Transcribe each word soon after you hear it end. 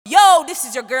This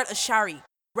is your girl Ashari,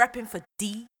 repping for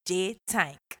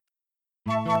Djtank.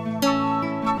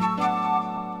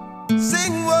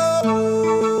 Sing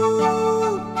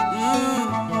whoa,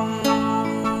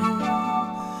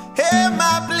 hear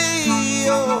my plea,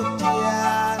 oh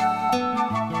yeah.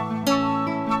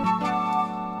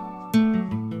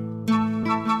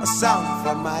 A sound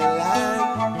from my land.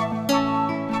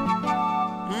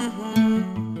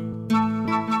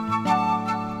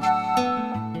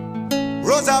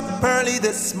 Rose up early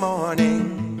this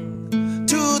morning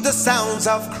to the sounds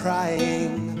of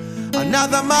crying.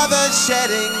 Another mother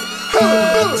shedding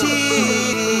her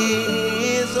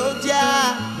tears. Oh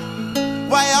yeah.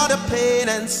 Why all the pain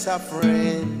and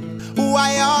suffering?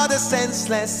 Why all the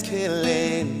senseless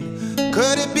killing?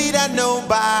 Could it be that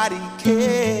nobody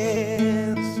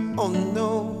cares? Oh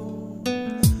no.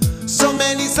 So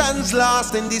many sons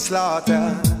lost in the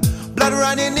slaughter, blood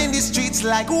running in the streets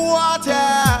like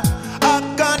water. A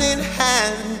gun in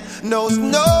hand knows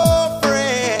no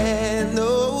friend.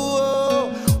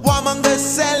 No, warmongers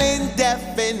selling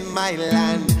death in my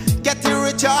land, getting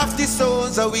rich off the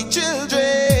souls of we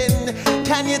children.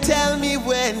 Can you tell me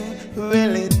when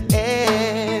will it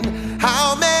end?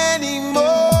 How many more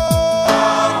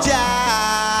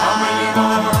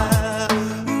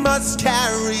must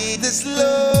carry this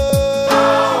load?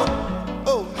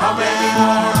 Oh, how many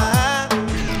more?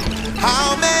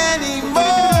 How many more?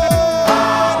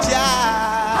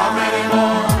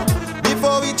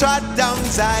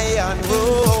 Zion,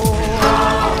 oh,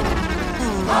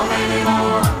 how many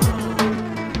more?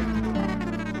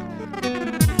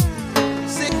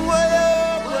 Sing wayo,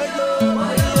 wayo,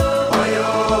 wayo, wayo,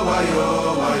 wayo,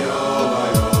 wayo,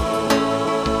 wayo.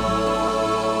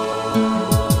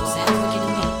 Sounds wicked to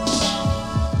me.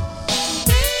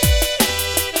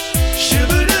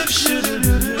 Shoo-ba-doo,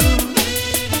 shoo-ba-doo-doo.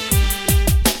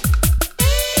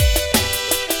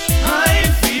 I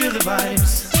feel the vibes.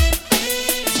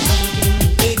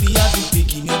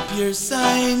 Your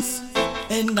signs,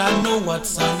 and I know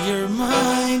what's on your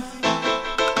mind.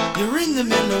 You're in the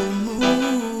mellow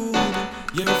mood,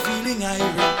 you're feeling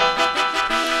irate.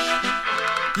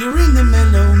 You're in the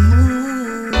mellow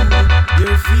mood,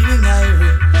 you're feeling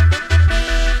irate.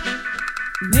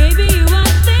 Maybe you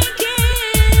are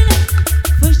thinking,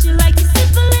 push you like you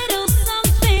sip a little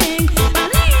something. I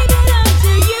leave it up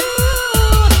to you,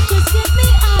 just get me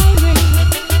irate.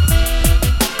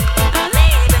 I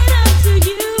leave it up to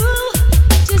you,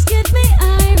 just get me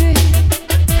irate.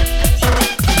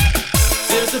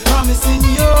 There's a promise in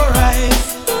your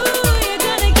eyes. Ooh, you're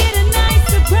gonna get a nice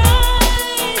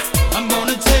surprise. I'm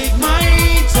gonna take my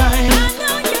time. I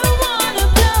know you wanna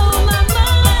blow my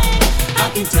mind. I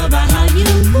can tell by how you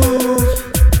move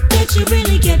that you're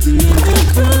really getting in the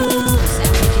groove.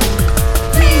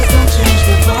 Please don't change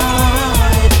the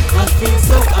vibe, I feel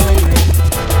so irate.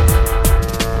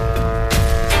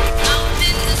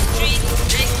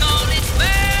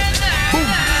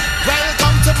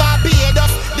 Welcome to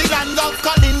Barbados, the land of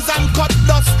Collins and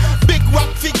Cutlass. Big rock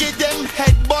figure them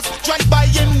head bus, drive by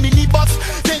in minibus.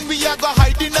 Then we are go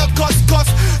hide in a cuss.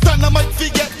 Dynamite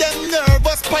figure them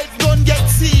nervous, pipe gun get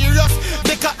serious.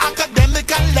 Make a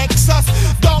academic and Lexus.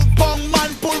 Dog bong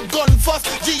man pull gun first.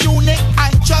 The unit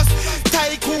anxious.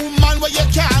 Tycoon man where you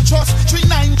can't trust.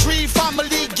 393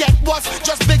 family get worse.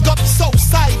 Just big up south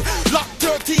side. Lock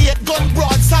 38 gun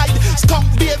broadside. Skunk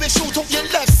baby shoot up your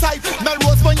left side.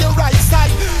 Melrose on your right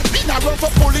side. Been a run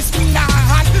for police, we not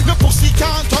hide. The pussy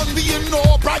can't turn me in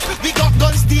no bright. We got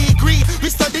guns degree. We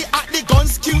study at the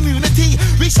guns community.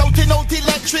 We shouting out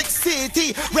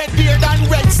electricity. Red beard and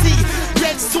red sea.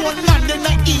 Red stone landing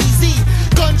not easy.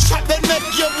 Gunshot they make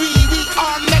you wee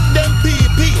or make them pee.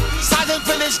 Silent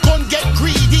village gun get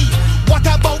greedy. What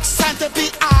about Santa Fe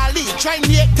Alley? Try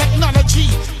make technology.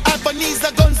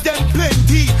 Ebenezer guns them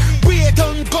plenty.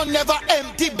 Waiton gun never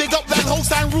empty. Big up Well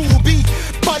House and Ruby.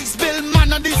 Boys Bill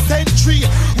man on the century.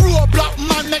 Roadblock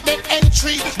man make them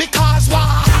entry. Because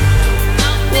why?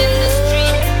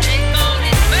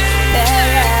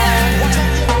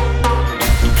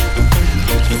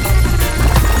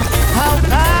 How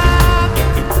come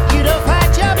you don't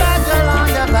fight your battle on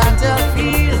the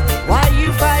battlefield? Why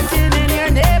you fighting in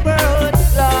your neighborhood,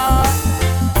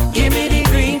 Lord? Give me the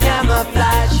green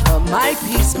camouflage for my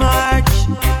peace march.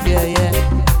 Yeah.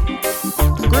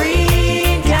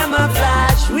 Green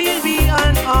camouflage, we'll be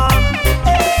unarmed.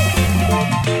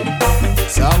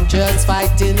 Some just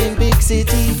fighting in big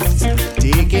cities,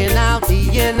 taking out the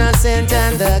innocent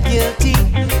and the guilty.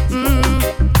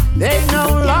 They no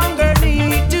longer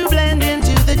need to blend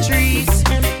into the trees.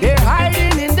 They're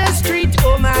hiding in the street.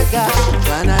 Oh my God,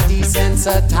 trying to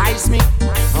desensitize me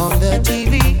on the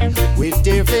TV with with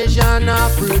their vision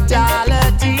of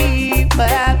brutality.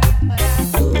 Well,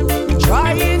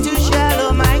 trying to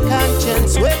shallow my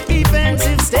conscience with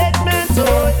defensive statements.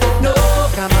 Oh, no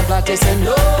camouflage, they say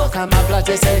no camouflage,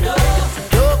 they say no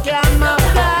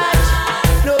camouflage.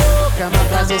 No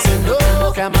camouflage, they say no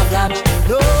camouflage,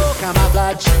 no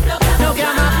camouflage, no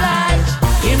camouflage.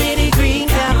 Give me the green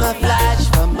camouflage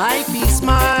for my peace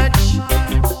march.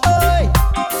 Oi,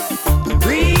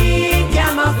 green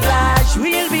camouflage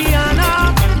will be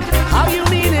honored. How you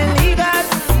mean illegal?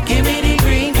 Give me the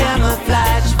green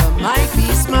camouflage for my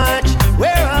peace march. We're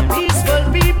a peaceful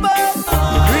people.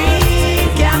 Green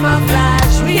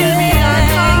camouflage will be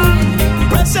honored.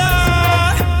 Pressure.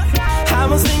 I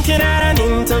was thinking at an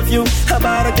interview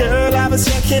about a girl I was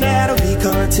checking out a week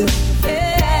or two.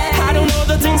 I don't know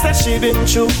the things that she been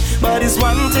through, but it's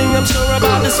one thing I'm sure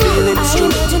about, this feeling is true.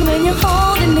 I imagine when you're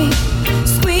holding me,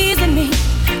 squeezing me,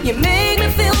 you make me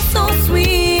feel so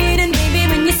sweet. And baby,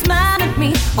 when you smile at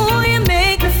me, oh, you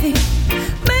make me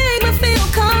feel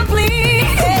complete.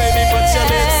 Baby, put your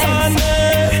lips on me.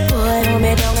 Boy, hold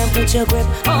me down and put your grip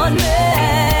on me.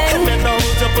 And then I want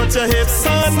you to put your hips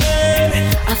on me.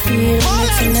 I feel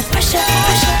it's in the pressure.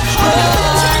 Oh,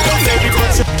 baby,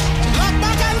 put your Lock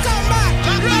back and come back.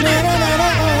 Not ready.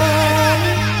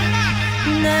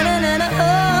 na na na na,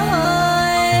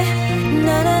 oh,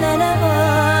 na na na na,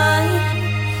 oh,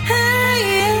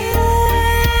 hey,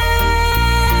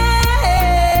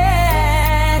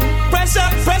 yeah.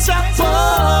 pressure,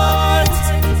 point.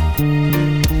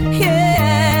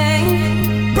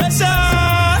 Yeah. Pressure.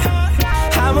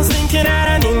 I was thinking at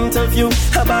an interview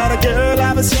about a girl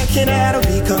I was checking out a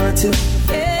week or two.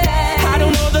 I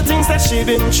don't know the things that she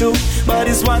been through, but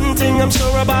it's one thing I'm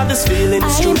sure about, this feeling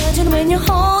is I true. imagine when you're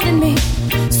holding me,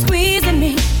 squeezing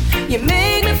me, you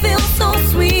make me feel so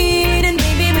sweet. And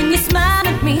baby, when you smile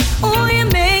at me, oh, you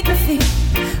make me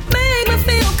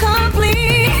feel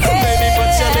complete. Baby,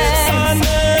 put your lips on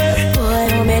me. Boy,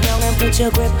 hold me down and put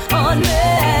your grip on me.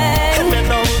 And then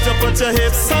I want you to put your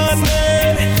hips on me.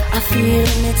 I feel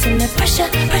it's in the pressure,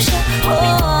 oh.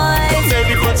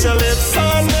 Baby, put your lips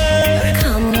on me.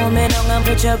 Come hold me down and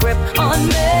put your grip on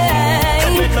me.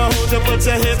 And then I want you to put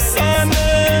your hips on me.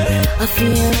 I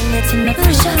feel it's in the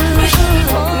pressure,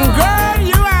 oh. Girl,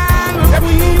 you are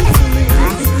queen.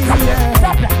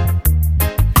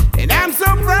 And I'm so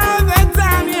proud that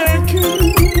I'm your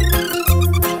king.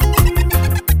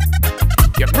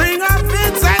 You bring up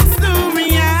insights to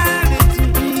reality,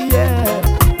 yeah.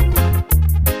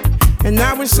 And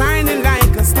now we're shining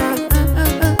like a star.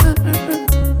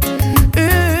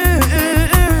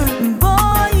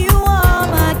 Boy, you are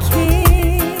my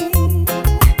king.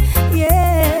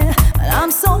 Yeah, and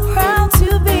I'm so proud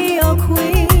to be your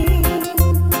queen.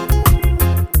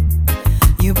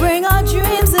 You bring our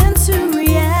dreams into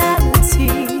reality.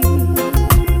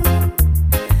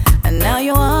 And now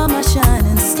you are my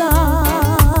shining star.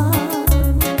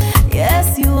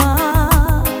 Yes, you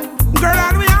are. Girl,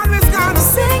 and we always gonna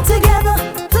Sing together,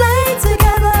 play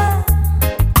together,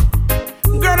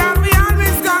 Girl, and we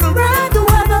always gonna ride the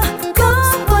weather, go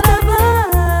whatever.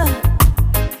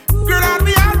 Girl, and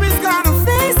we always gonna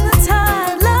Face the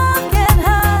tide, love can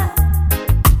hide.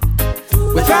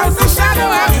 without the shadow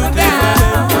of a doubt.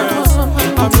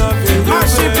 I'm loving My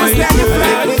ship was standing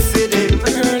flat.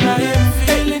 Girl, I am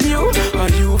feeling you.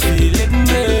 Are you feeling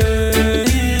me?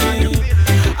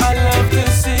 I love to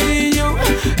see you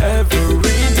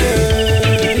every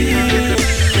day.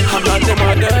 I'm not them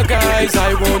other guys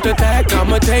I won't attack.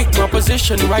 I'ma take my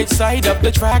position right side of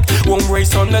the track. Won't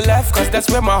race on the left, cause that's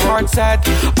where my heart's at.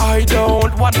 I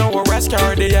don't want no arrest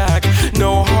cardiac.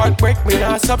 No heartbreak, me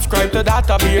not subscribe to that.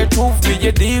 I'll be a truth, be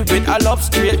a deal with I love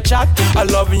straight chat. I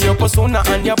love your persona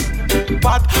and your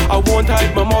pot. I won't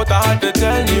hide my mouth, I had to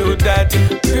tell you that.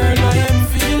 Girl, I am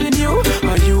feeling you.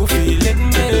 Are you feeling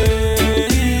me?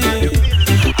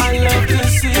 I love to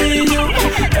see you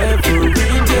every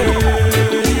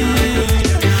day.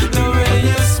 The way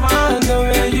you smile, the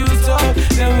way you talk,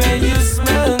 the way you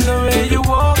smell, the way you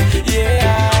walk,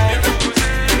 yeah.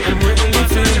 I'm really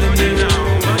feeling you.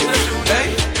 Hey.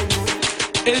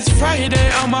 It's Friday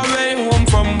on my way home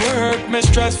from work. My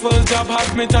stressful job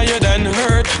had me tired and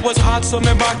hurt. Was hot so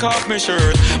me back off my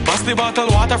shirt. Bust the bottle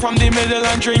water from the middle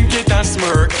and drink it and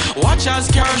smirk. Watch as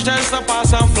cars just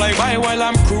pass and fly by while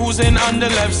I'm cruising on the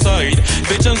left side.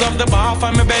 Visions of the bath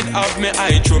and my bed of me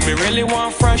eye. True, me really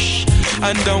want fresh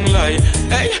and don't lie.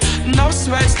 Hey, now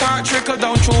sweat start trickle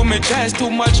down through me chest. Too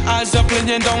much eyes up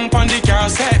playing down on the car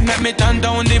set. Make me turn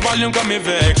down the volume, got me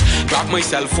vexed. Grab my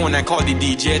cell phone and call the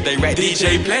DJ direct.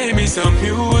 DJ, play me some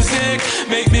music,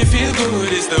 make me feel good,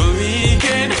 it's the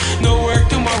weekend. No work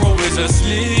tomorrow is a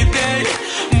sleep day.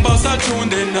 Bust a tune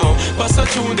then now, bust a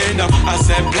tune then now. I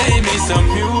said play me some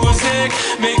music,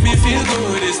 make me feel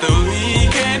good, it's the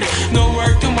weekend. No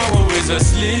work tomorrow, is a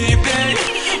sleep day.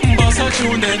 Bust a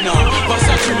tune then now, bust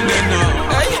a tune then now.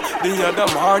 Hey, the other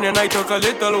morning I took a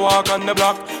little walk on the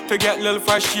block to get a little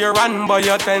fresh air and buy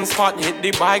a 10 spot. Hit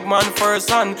the bike man first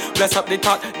and bless up the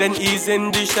tot, then ease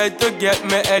in the shed to get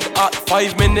me head hot.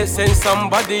 5 minutes in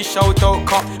somebody shout out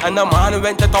cop, and the man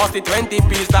went to toss the 20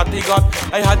 piece that he got.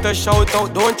 I had to shout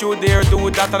out, don't you dare do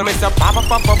that. And I say, Papa,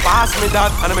 pass me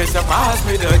that. And I say, pass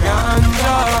me the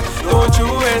ganja, don't you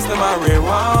waste the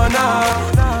marijuana.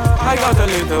 I got a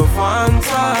little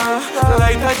Fanta,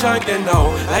 light a joint then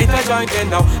now, light a joint then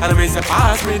now. And I say,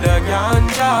 pass me the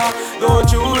ganja, don't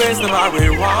you waste the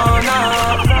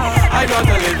marijuana. I got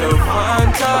a little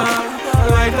Fanta,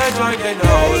 light a joint then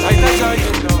now, light a joint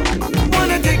then now.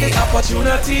 Wanna take the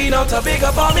opportunity now to big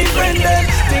up all me friend them.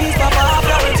 Things pop up,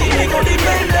 guarantee me go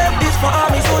defend them. This for all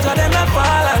me soldier, them not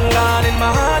fall and gone. In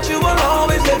my heart you will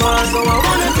always live on, so I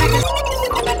wanna take it.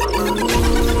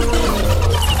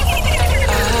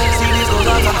 See these goes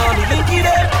out to all me linky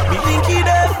them, me linky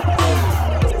them.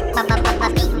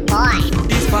 Boy,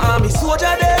 this for all me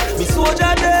soldier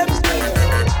them.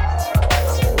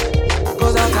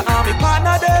 Goes out to all me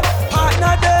partner them.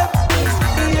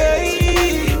 Yeah.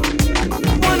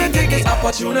 Take this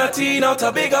opportunity now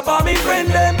to big up all me friend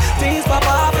them. Things pop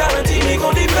up, guarantee me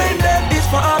go defend them. This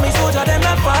for all me soldier, them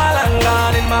not fall and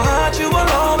gone. In my heart you will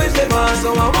always live on,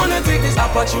 so I wanna take this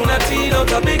opportunity now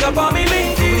to big up all me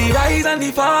linky. The rise and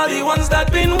the fall, the ones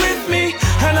that been with me.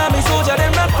 And all me soldier,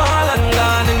 them not fall and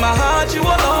gone. In my heart you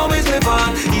will always live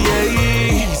on. Yeah,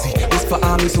 easy. This for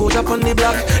all me soldier on the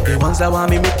block, the ones that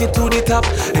want me make it to the top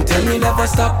and tell me never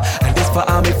stop. And this for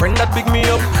all me friend that pick me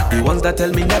up, the ones that tell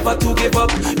me never to give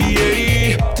up.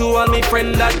 Yeah, to all me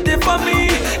friend that differ me,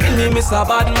 me miss a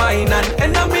bad mind and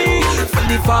enemy. For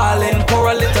the fallen, pour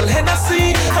a little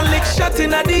Hennessy, a lick shot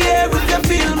in the air if you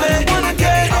feel me. Wanna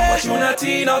get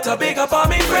opportunity now to big up all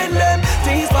me friend them.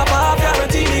 Things pop up,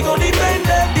 guarantee me go defend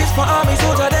them. This for all me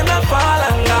soldier, them not fall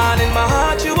and gone. In my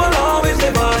heart you will always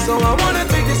live on, so I wanna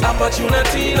take this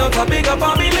opportunity now to big up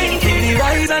all me linky. The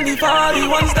rise and the fall, the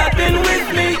ones that been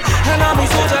with me. And all me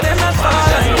soldier, them not fall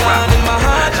and gone. In my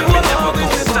heart you will always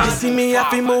live on. You see me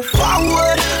happy move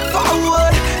forward,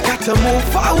 got to move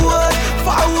forward,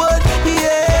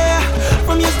 yeah.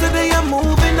 From yesterday I'm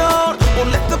moving on,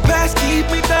 won't let the past keep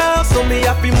me down. So me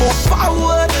happy move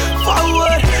forward,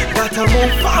 got to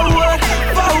move forward,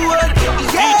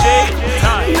 yeah.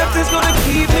 Nothing's gonna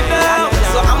keep me down,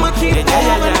 so I'ma keep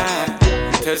moving.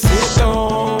 To sit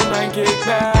down and kick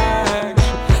back,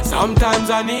 sometimes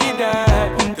I need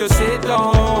that. To sit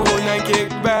down and kick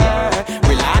back,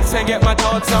 relax and get my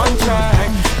thoughts on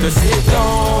track. To sit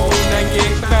down and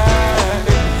kick back,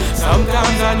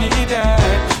 sometimes I need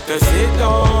that. To sit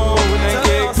down and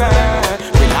kick back,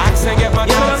 relax and get my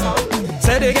thoughts on.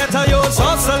 Say they get a youth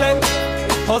hustling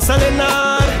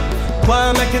hard.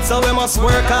 Why make it so we must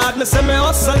work hard? Me say me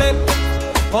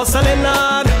hustling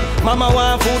hard. Mama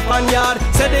want food pan yard.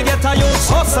 Say they get a youth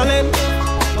hustling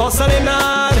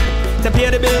hard. To pay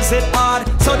the bills it hard.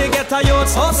 So they get a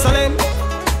youth hustling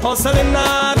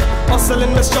hard.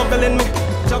 Hustling me, struggling me.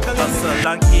 Hustle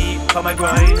and keep on my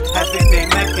grind. Everything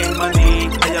making money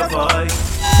in your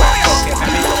voice. Okay,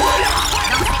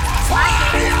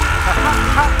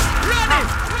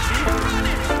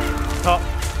 top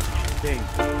thing.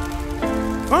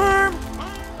 Firm.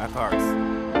 Back hearts.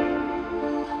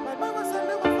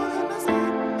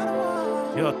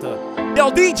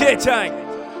 Yo, Djtank.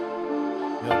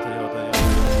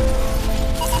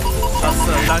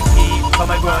 Hustle and keep on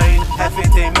my grind.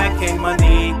 Everything making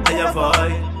money in your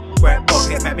voice. Red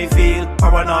pocket make me feel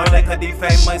paranoid, like I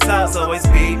defend myself, so I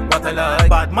speak what I like.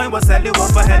 But mine was sell you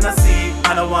up for Hennessy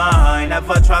and a wine.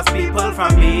 Never trust people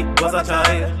from me, was a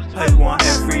child. I want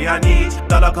every and each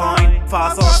dollar coin.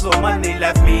 Fast or slow money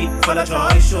left me full of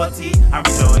joy, shorty and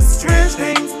rejoice. Strange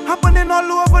things happening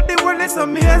all over the world, it's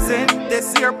amazing.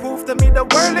 This year proved to me the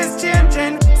world is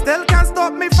changing. Still can't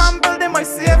stop me from building my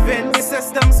savings. The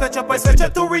system switch up, I switch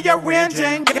it to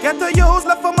rearranging. Get to use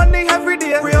love for money every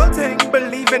day. Real thing,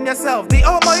 believe in yourself, the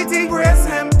Almighty. Praise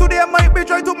Him. Today might be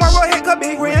dry, tomorrow it could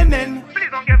be raining. Please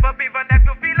don't give up even if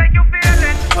you feel like you're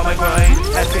failing. Come my grind,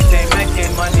 everything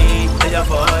making money to your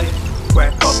boy.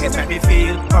 Red pockets make me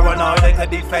feel paranoid, like I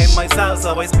defend myself,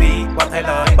 so I speak what I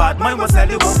like. But mine was sell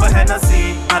you over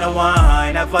Hennessy and a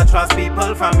wine. Never trust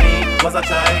people from me, was a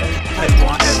child. I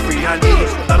want every and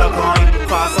each dollar coin.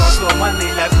 Fast or slow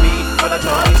money left me for the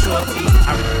joy, shorty.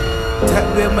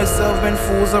 Tell with myself when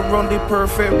fools around the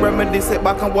perfect remedy. Sit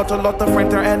back and watch a lot of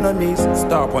friends or enemies.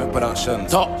 Starpoint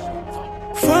Productions. Top.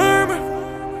 Firm.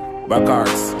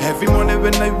 Records. Every morning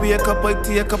when I wake up, I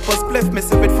take up a spliff.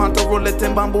 Messing with Fanta roulette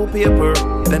and bamboo paper.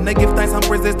 Then I give thanks and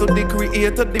praises to the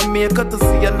creator, the maker, to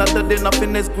see another day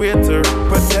nothing is greater.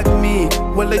 Protect me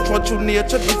while I trot through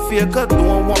nature. The faker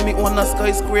don't want me on a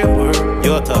skyscraper.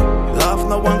 Yota, laugh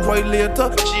now and cry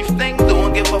later. Chief thing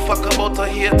don't give a fuck about a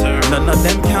hater. None of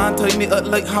them can tie me up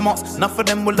like hammocks. None of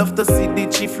them will love to see the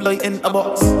chief lie in a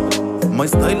box. My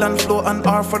style and flow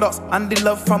unorthodox, and the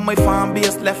love from my fan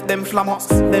base left them flammocks.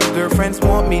 Them girlfriends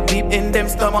want me deep in them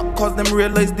stomach, cause them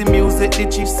realize the music the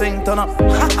chief sing turn up.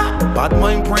 Bad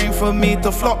mind praying for me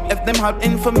to flop. If them have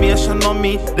information on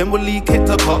me, them will leak it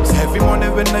to cops. Every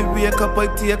morning when I wake up, I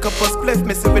take up a spliff.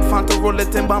 Messing with Fanta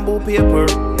roulette and bamboo paper.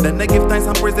 Then I give thanks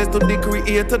and praises to the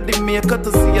creator, the maker,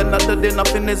 to see another day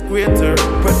nothing is greater.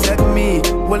 Protect me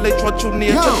while I trot through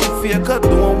nature. The faker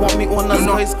don't want me on a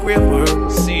skyscraper.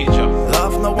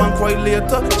 Laugh now and cry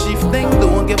later. Chief thing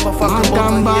don't give a fuck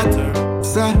about a hater.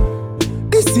 Sir,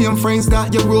 the same friends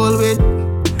that you roll with,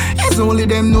 it's only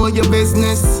them know your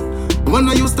business. When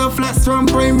I used to flex from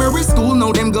primary school,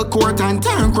 now them go court and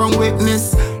turn from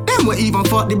witness. Them will even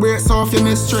fuck the brakes off your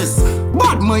mistress.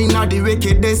 Bad mind are the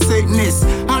wickedest sickness.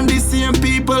 And the same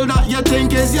people that you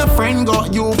think is your friend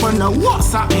got you on the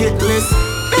WhatsApp hit list.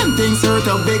 Them things hurt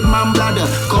a big man bladder.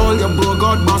 Call your bro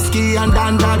God Bosky and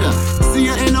Dan Dada. See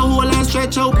you in a hole and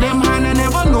stretch out them hand and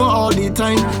never know all the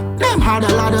time. Them had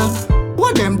a ladder.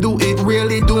 What them do, it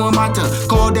really don't matter.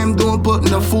 Call them don't put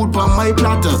no food on my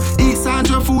platter. Eat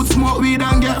Sandra food, smoke weed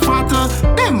and get fatter.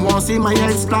 Them want see my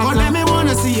head splatter. But them me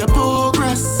wanna see your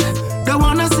progress. They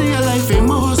wanna see your life in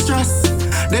more stress.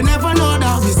 They never know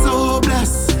that we so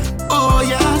blessed. Oh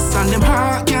yes, and them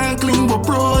heart can't cling but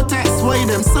protest. Why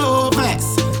them so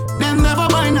vexed? Them never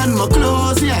buy none my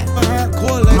clothes yet.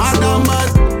 Madam bad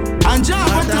and job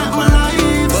protect my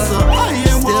life. So I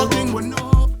ain't walking with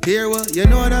no. Hear what? You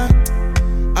know that?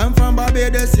 I'm from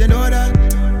Barbados, you know that.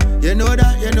 You know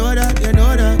that, you know that, you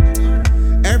know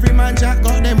that. Every man jack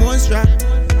got them own strap.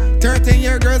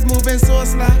 13-year girls moving so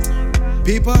slack.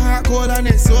 People heart cold and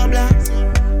it's so black.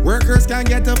 Workers can't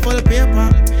get a full paper.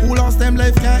 Who lost them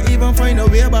life can't even find a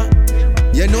way back.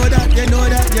 You know that, you know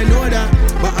that, you know that.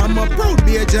 But I'm a proud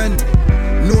Bajan.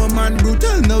 No man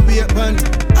brutal, no weapon.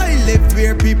 I live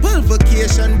where people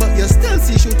vacation, but you still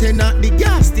see shooting at the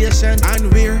gas station.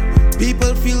 And where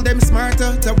people feel them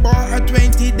smarter. To borrow a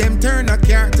 20, them turn a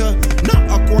character.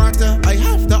 Not a quarter, I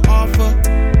have to offer.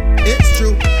 It's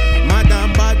true,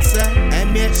 Madam Bad sir,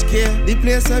 MHK, the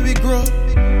place where we grow.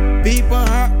 People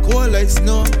heart cold like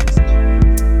snow.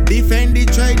 Defend the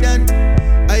trident,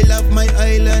 I love my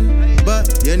island.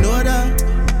 But you know that,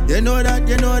 you know that,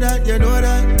 you know that, you know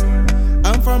that.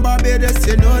 I'm from Barbados,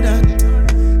 you know that.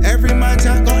 Every man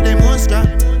got them own strap.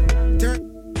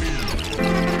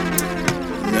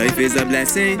 Life is a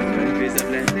blessing,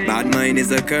 bad mind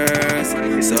is a curse.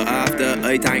 So after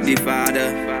I thank the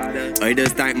Father, I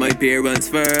just thank my parents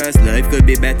first. Life could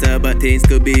be better, but things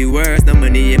could be worse. No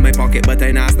money in my pocket, but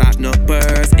I not snatch no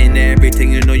purse. In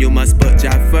everything you know you must put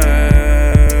Jah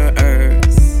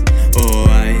first. Oh,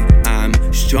 I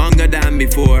am stronger than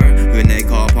before. When I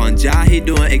call upon Jah, he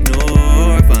don't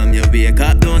ignore. From your wake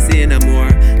up, don't say no more.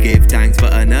 Give thanks for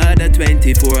another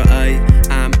 24. I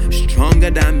am stronger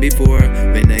than before.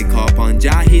 When I call upon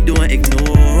Jah, he don't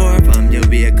ignore. From your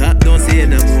wake up, don't say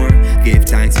no more. Give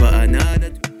thanks for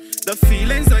another. The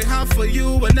feelings I have for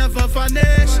you will never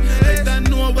vanish. I don't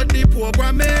know what the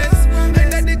program is. I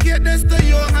dedicate this to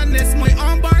your highness. My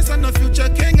armbars and the future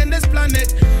king in this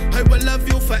planet. I will love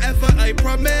you forever, I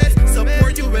promise.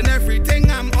 Support you in everything,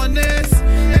 I'm honest.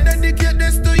 I dedicate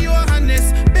this to your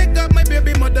highness. Pick up my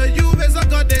baby mother, you is a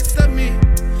goddess to me.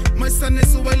 My son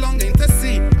is who I longing to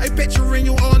see. I picturing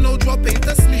you all no dropping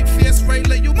to sleep. Face right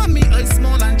like you, mommy, eyes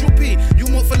small and droopy.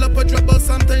 You won't fill up a trouble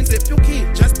sometimes if you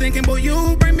keep just thinking about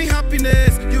you, bring me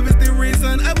happiness. You is the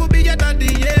reason I will be your daddy,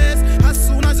 yes. As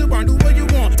soon as you want, do what you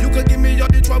want. You could give me all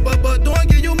the trouble, but don't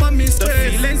give you mommy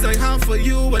stress. The feelings I have for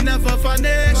you will never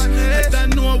vanish. I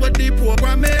don't know what the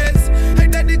program is. I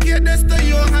dedicate this to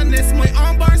your highness. My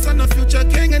armbars and the future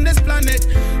king in this planet.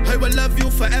 I will love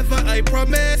you forever, I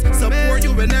promise. Support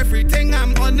you in everything,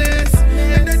 I'm honest.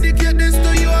 I dedicate this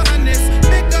to your highness.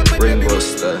 Pick up my baby.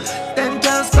 Them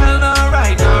girls spell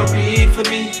alright, now read for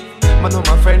me. I know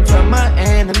my friend from my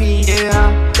enemy,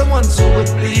 yeah. The ones who would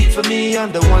bleed for me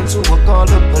and the ones who would call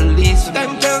the police.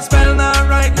 Them girls spell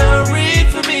alright, now read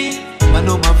for me. I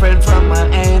know my friend from my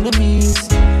enemies.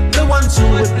 The ones who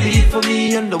would bleed for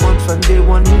me and the ones from day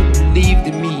one who believed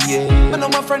in me, yeah. I know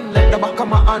my friend let the back of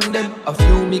my hand them. A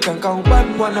few me can count, but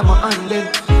one of my hand them.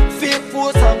 fake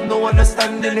force have no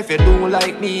understanding. If you don't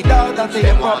like me, dog, that's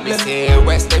your problem. Me say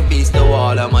rest in peace to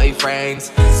all of my friends.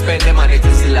 Spend the money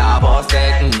to see la boss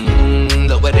dead.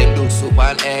 Look what them do, Super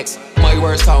and X. My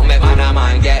worst song make man a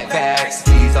man get vexed.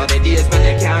 These are the days when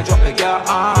they can't drop a girl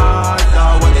hard.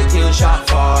 Lord, what they kill shot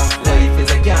for. Life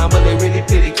is a gamble, they really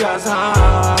play the cards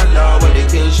hard. Lord, what they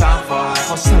kill shot for.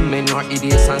 For some men are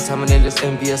idiots and some men just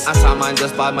envious. And some man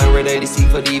just bad man ready to see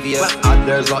for devious. But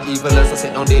others are evil as I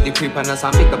sit down there, they creep and as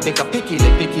I pick up picky,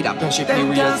 like picky that pension period.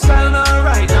 Them can't spell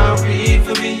alright now, read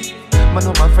for me. Man,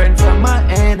 know my friend from my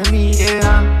enemy,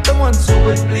 yeah. The ones who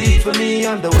would bleed for me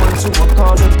and the ones who would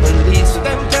call the police.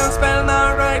 Them can't spell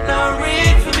now, right now,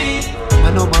 read for me.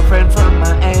 I know my friend from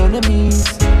my enemies.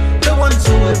 The ones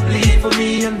who would bleed for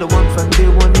me and the one from the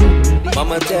one who really.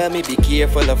 Mama tell me be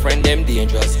careful, a friend them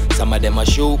dangerous. Some of them a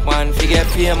shoot man, forget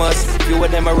famous. Few of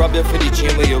them a rob you for the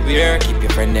chain where you wear. Keep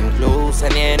your friend them close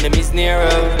and your enemies nearer.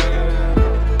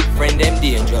 Friend them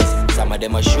dangerous. Some of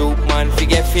them a shoot man,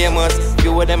 forget famous.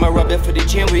 Few of them a rob you for the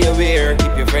chain we you wear.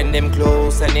 Keep your friend them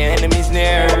close and your enemies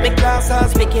near. But me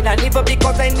classes speaking I never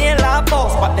because I nail a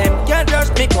boss. But them can't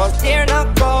judge me cause they're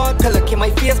not God. Look in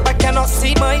my face but cannot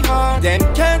see my heart. Them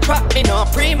can't trap me, not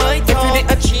free my tongue. If you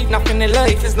didn't achieve nothing in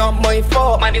life, it's not my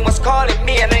fault. Man, he was calling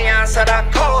me and I answered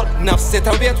that call. Enough sit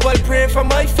and wait while praying for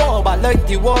my fall. But like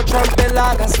the war trunk, the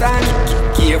lag and stand.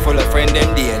 Careful, a friend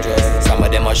them dangerous. Some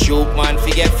of them a shoot man,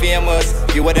 forget famous.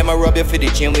 Few of them a rob you for the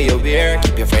chain where you wear.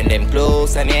 Keep your friend them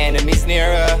close and your enemies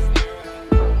nearer.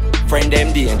 Friend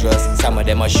them dangerous. Some of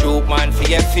them a shoot man,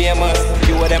 forget famous.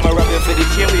 Few of them a rob you for the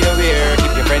chain where you wear.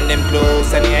 Keep your friend them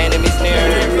close and your enemies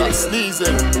nearer. Like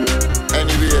sneezing,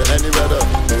 anywhere, any weather.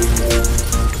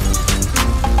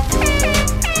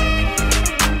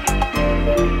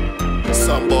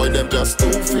 Some boy them just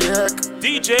too fake.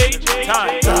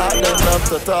 Djtank. Talk them love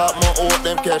to talk, my out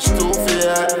them catch too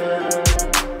fake.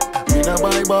 Me no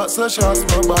buy box of shots,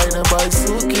 me buy them buy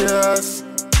suitcase.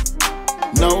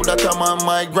 Now that I'm on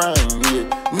my grind, yeah.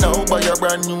 Now buy a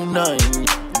brand new 9.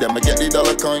 Them I get the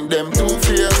dollar coin, them two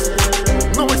face.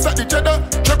 No it's at the cheddar,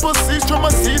 triple C's, throw my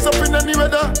C's up in any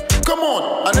weather. Come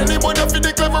on, and anybody feel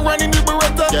the clever running the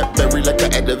Beretta. Get buried like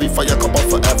a head of fire cup on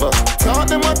forever.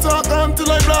 Talk them I talk until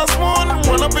I blast one.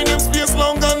 Run up in them space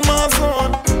long and mass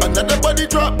on. Another body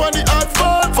drop on the hard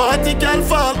fall. 40 can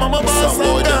fall, mama boss. Some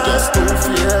boy them just too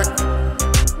fake.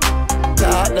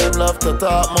 Talk them love to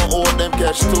talk, my old them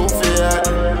catch too fake.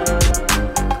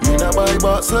 Me no buy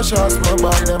box of shots, me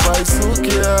buy them by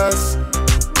suitcase.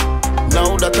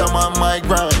 Now that I'm on my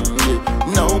grind, yeah.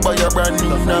 Now buy a brand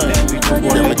new 9.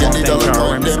 Them get the dollar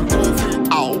count, them too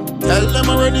fake. Ow. Tell them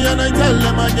already and I tell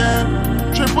them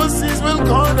again. Triple C's will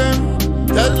call them.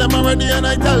 Tell them already and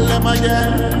I tell them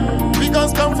again.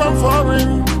 Because come from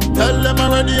foreign. Tell them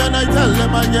already and I tell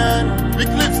them again. We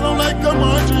clips long like a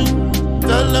margin.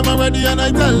 Tell them already and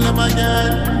I tell them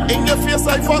again. In your face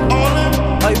I fuck all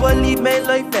them. I will leave men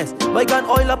like this. My gun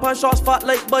oil up and shots fat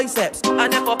like biceps.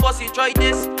 And if a pussy try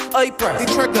this, I press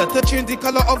the trigger to change the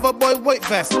color of a boy white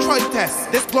vest. Try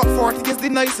test. This Glock 40 is the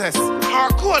nicest.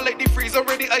 Hardcore like the freeze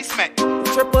already ice met.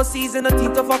 Triple C's in a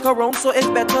team to fuck around, so it's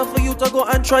better for you to go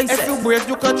and try sex. If you brave,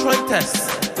 you can try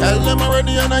test. Tell them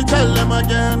already and I tell them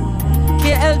again.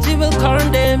 KLG will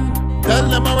corn them. Tell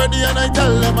them already and I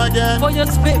tell them again. For your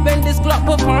spit when this Glock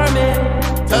will farm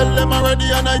it. Tell them already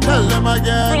and I tell them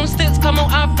again. Broomsticks come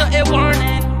out after a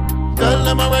warning. Tell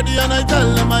them already and I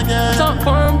tell them again. Talk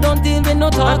firm, don't deal with no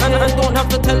talking. And don't have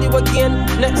to tell you again.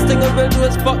 Next thing I will do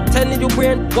is fuck telling you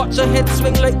brain. Watch your head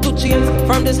swing like 2 chains.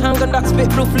 From this handgun that spit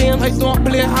blue flames. I don't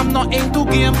play, I'm not into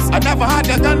games. I never had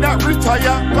a gun that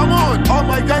retire. Come on, all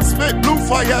my guns spit blue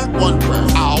fire. One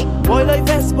press. Ow. Boy like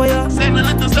Vespa. Send a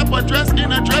little step of dress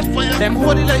in a dress for ya. Them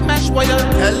hold it like mesh wire.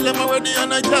 Tell them already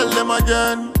and I tell them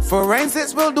again.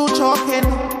 Forensics will do chalking.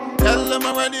 Tell them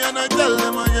already and I tell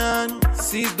them again.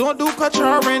 C's don't do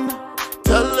kachaaring.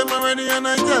 Tell them already and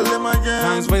I tell them again.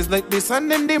 Times ways like the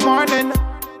sun in the morning.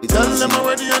 Tell them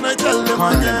already and I tell them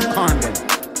again.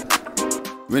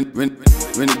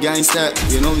 When the gang start,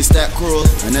 you know we start cruel.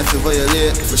 And if you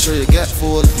violate, for sure you get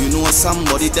fooled. You know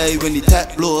somebody die when the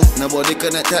tap blow. Nobody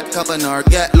can attack cover nor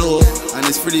get low. And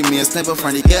it's pretty me a sniper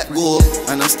from the get go.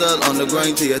 And I'm still on the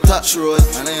grind till you touch road.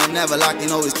 And I am never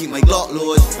lacking, always keep my Glock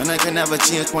load. And I can never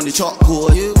change on the chalk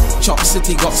code. Chop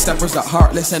City got steppers that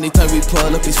heartless. Anytime we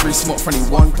pull up, it's free smoke from the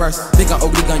one person. Big and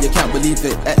ugly gun, you can't believe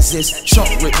it exists.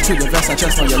 Shot rip through the vest and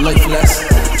chest on your lifeless.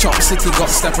 Chop City got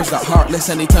steppers that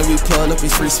heartless. Anytime we pull up,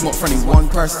 it's free smoke from the one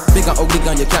person. Big and ugly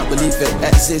gun, you can't believe it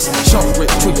exists. Shot rip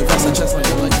through the vest and chest on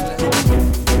your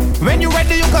lifeless. When you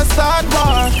ready, you can start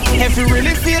war. If you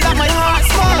really feel that my heart's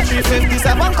smart,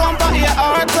 357 come by your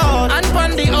heart out. And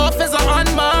pon the office or on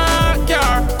mark,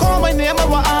 yeah. Call my name, I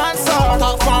will answer.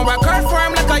 Talk from record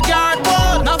firm like a yard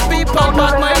ball. Enough people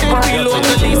back my name, we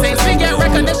locally since we get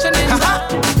recognition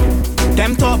in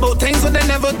Them talk about things what they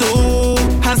never do.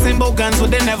 And sing about guns what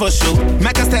they never shoot.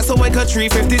 Make a step so I could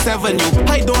 357 you.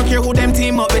 I don't care who them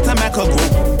team up with a make a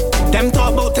group. Them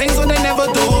talk about things what they never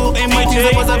do. In my teens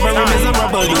I was a very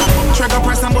miserable you. Trigger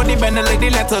press somebody bend like the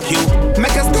letter Q.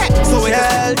 Make a step so I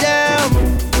tell them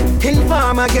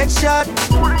informer get shot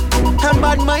and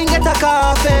bad mind get a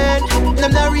coffin.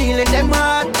 Them not real in them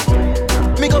heart.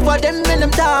 Me go for them when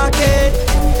them talking.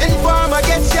 Informer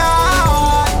get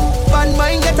shot, bad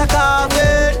mind get a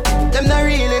coffin. Them not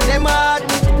real in them heart.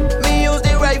 Me use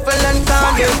the rifle and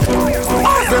target.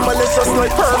 Them malicious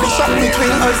like pearly shot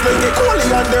between eyes like it coolly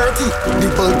and dirty.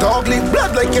 The bulldog leak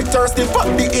blood like it thirsty. Fuck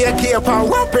the AK upon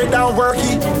wrap it down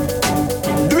worky.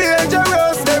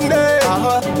 Dangerous them day.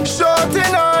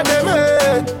 Shooting on them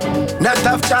head. Not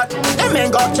tough chat. Them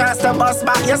ain't got chance to bust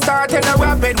back. You starting a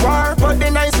rapid war. Put the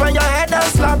knife on your head and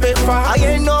slap it far. I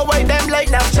ain't know why them like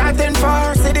not chatting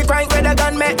for. See the crank with a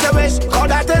gun make you wish. Call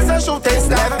that is a shooting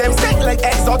star. Left them stick like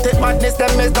exotic madness.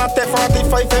 Them is not the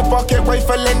 45 in pocket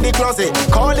rifle in the closet.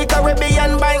 Call the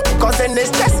Caribbean bank. Cause in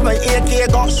this chest my AK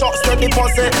got shots to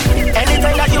deposit.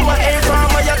 Anything that you want aim from,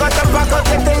 you got to back up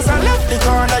the things and left the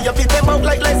corner. You beat them out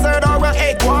like lizard or an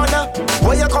iguana.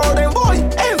 What you call them boy?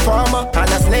 Informer and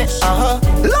a snitch.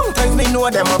 Long time me know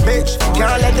them a bitch.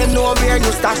 Can't let them know where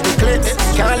you stash the clips.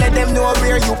 Can't let them know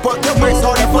where you put your bricks.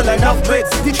 So they full enough bricks.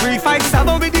 The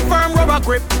 357 with the firm rubber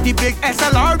grip. The big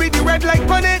SLR with the red light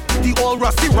on it. The old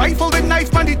rusty rifle with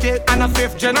knife on the tip. And a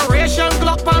 5th generation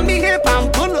Glock on me hip.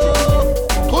 And pull up,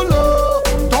 pull up.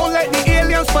 Don't let the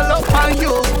aliens pull up on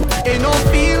you. Ain't no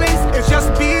feelings, it's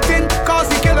just beating. Cause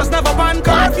the killers never ban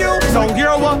curfew. So hear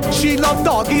what? She love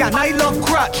doggy and I love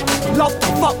crutch. Love to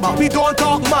fuck but we don't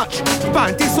talk much.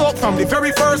 Panty soak from the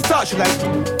very first touch. Like,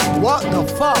 what the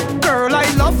fuck? Girl, I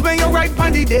love when you ride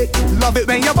panty dick. Love it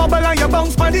when you bubble and you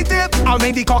bounce panty tip. I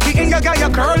mean the cocky in your guy,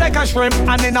 you curl like a shrimp.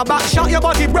 And in a back shot, your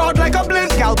body broad like a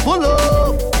blimp. Girl, pull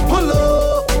up, pull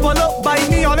up. Pull up by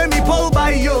me or let me pull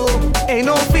by you. Ain't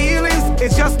no feelings,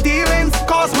 it's just dealings.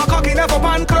 Cause my cocky never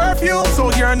ban curfew.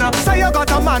 So you're not say you got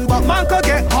a man, but man could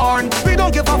get horned. We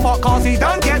don't give a fuck cause he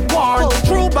don't get warned. Pull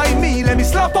through by me, let me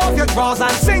slap off your drawers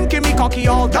and sink in me cocky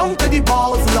all down to the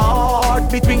balls.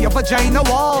 Lord, between your vagina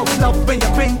walls. Love when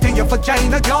you're painting your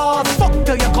vagina jaws. Fuck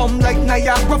till you come like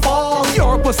Niagara Falls.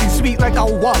 Your pussy sweet like a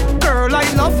what? Girl, I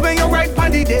love when you ride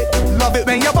panty dick. Love it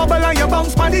when you bubble and you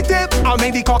bounce panty tip. I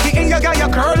mean the cocky in your guy,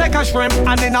 you curl like a shrimp.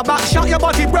 And in a back shot, your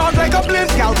body broad like a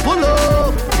blimp. Girl, pull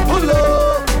up, pull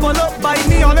up. Pull up by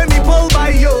me or let me pull by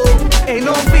you. Ain't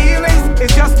no feelings,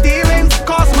 it's just dealings.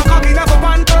 Cause my cocky never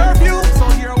ban curfew. So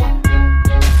here what?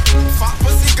 Fat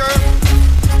pussy girl,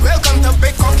 welcome to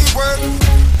big cocky world.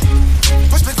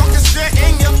 Push me cocky straight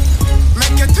in you.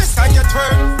 Make you twist and you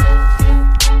twirl.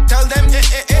 Tell them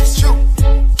it's true.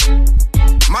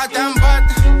 Madam bad.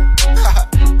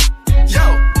 Yo,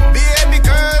 baby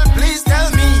girl, please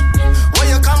tell me what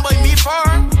you come by me for.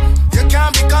 You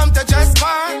can't become to just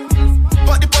bar.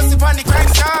 Put the pussy on the crack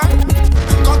star.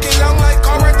 Cocky long like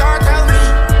corridor, tell me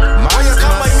what you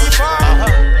come by me for.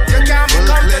 You can't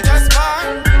become to just bar.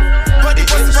 Put the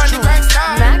pussy on the crack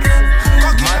star.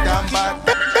 Cocky madam bad.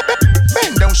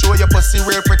 Bend down, show your pussy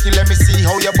real pretty. Let me see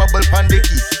how you bubble pan the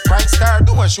key. Crank star,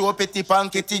 don't show a pity pan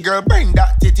kitty. Girl, bring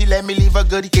that titty, let me leave a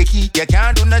good kicky. You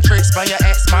can't do no tricks by your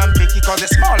ex-man picky. Cause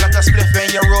it's small like a spliff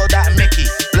when you roll that Mickey.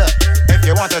 Look, if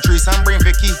you want a threesome, bring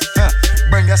Vicky.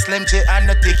 Bring a slim chit and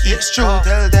a ticky. It's true,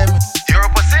 tell them you're a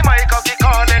pussy, my cocky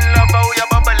calling. Love how you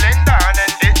bubbling down.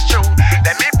 And it's true,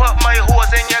 let me put my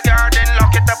hose in your garden.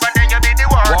 Lock it up and then you be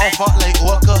the warden. Walk out like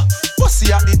Walker.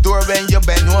 Pussy at the door when you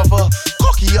bend over.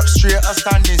 Cocky up straight, a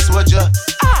standing soldier.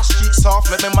 Ass cheek soft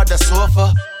like my mother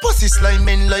sofa. Pussy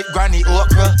sliming like Granny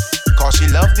Okra. Cause she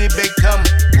love the big thumb.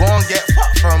 Won't get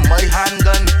fucked from my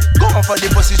handgun. Going for the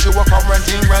pussy, she walk up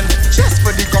running run. Just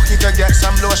for the cocky to get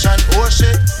some lotion. Oh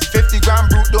shit, 50 gram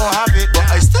brute don't have it. But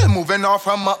I still moving off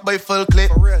from up by full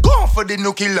clip. Going for the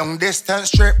nookie long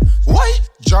distance trip. Why?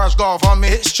 George go for me,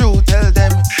 it's true, tell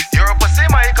them you're a pussy,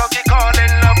 my cocky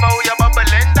calling. Love how you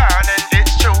bubbling down. And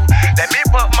it's true, let me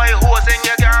put my hose in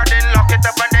your garden. Lock it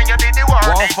up and then you be the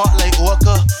warden. Won't fuck like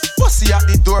Walker. Pussy at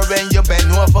the door when you bend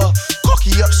over.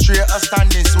 Cocky up straight, a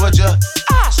standing soldier.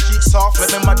 Ass cheek soft,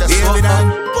 let me mother sofa.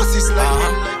 Pussy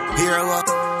sliding like here what?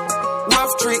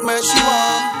 Rough treatment she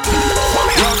want.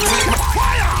 Rough treatment.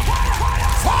 Fire!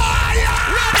 Fire!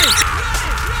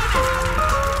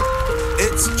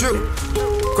 It's true.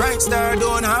 Crankstar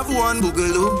don't have one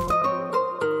boogaloo.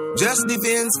 Just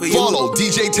defense for you. Follow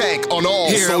DJ Tank on all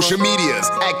social medias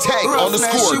at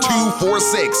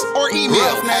Tank_246 or email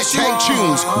at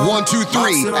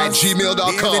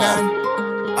tanktunes123@gmail.com.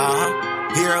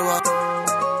 Here what?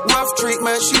 Rough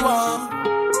treatment she want.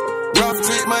 Rough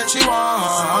treatment she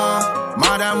want.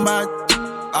 Madam bad.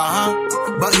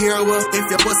 But here what? If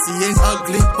your pussy ain't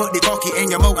ugly, put the cocky in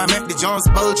your mouth and make the jaws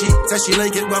bulgy. Says she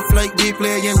like it rough like we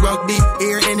playing rugby.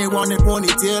 Hear anyone in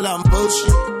ponytail and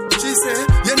bullshit. She said,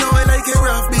 you know I like it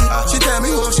rough beat. She tell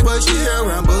me what she was, she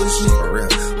hear and bullshit.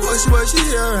 What she was, she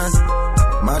hear and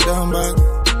Madam bad.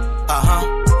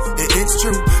 It's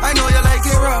true. I know you like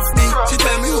it rough beat. She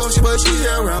tell me what she was, she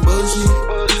hear and bullshit.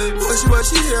 What she was,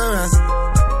 she hear and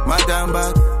Madam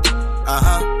bad.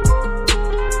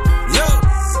 Yo,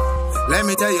 let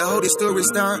me tell you how the story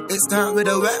start. It start with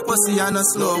a wet pussy and a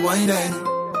slow winding.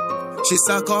 She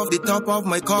suck off the top of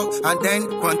my cock and then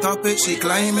on top it she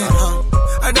climb it.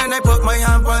 And then I put my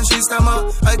hand on she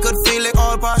stomach. I could feel it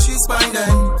all past she spine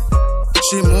then.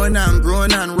 She moan and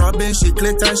groan and rubbing. She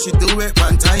clit and she do it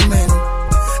one timing.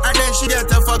 And then she get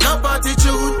a fuck up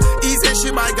attitude. Easy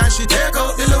she bag and she take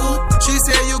out the loot. She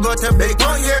say you got a big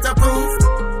one here to prove.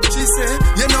 She say,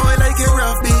 you know I like it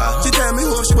rough beat. She tell me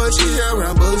what she was, she hear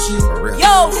and bullshit.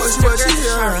 Yo, what she was, she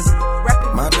hear and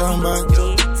Madam bad.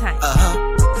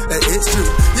 It's true.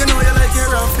 You know you like it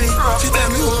rough beat. She tell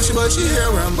me what she was, she hear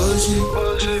and bullshit.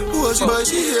 What she was,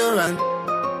 she hear and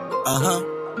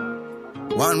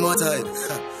one more time.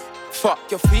 Fuck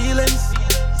your feelings.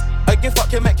 I can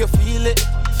fuck you, make you feel it.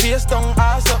 Face down,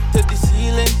 ass up to the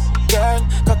ceiling. Girl,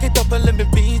 cock it up and let me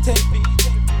beat it.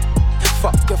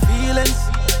 Fuck your feelings.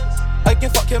 I can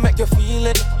fuck you, make you feel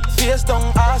it. Face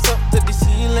down, ass up to the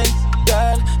ceiling.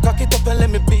 Girl, cock it up and let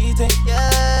me beat it.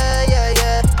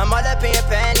 Yeah. I'm all up in your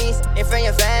panties, in front of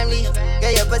your family.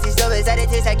 Girl, your pussy so excited,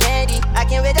 tastes like candy. I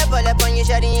can't wait to pull up on you,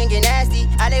 shawty, and get nasty.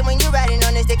 I like when you riding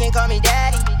on the stick and call me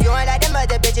daddy. You ain't like them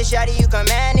other bitches, shawty, you can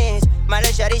manage. My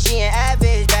little shawty, she ain't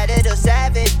average, bad little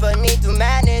savage, put me through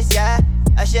madness, yeah.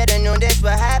 I should've known this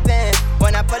would happen.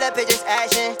 When I pull up, it's just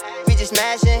action. We just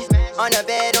smashing. On the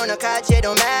bed, on the couch, it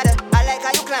don't matter. I like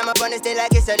how you climb up on the stage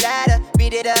like it's a ladder.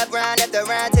 Beat it up round after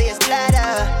round till you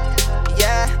splatter.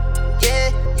 Yeah.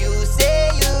 You say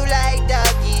you like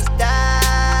doggy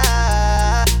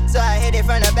style, so I hit it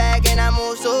from the back and I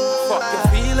move so fuck your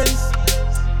feelings.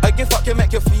 I can fuck you,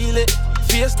 make you feel it.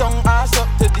 Face down, ass up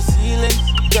to the ceiling.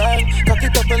 Girl, cock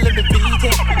it up and let me beat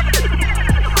it.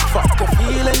 Fuck your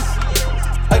feelings.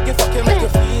 I can fuck you, make you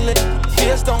feel it.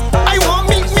 Face down, I want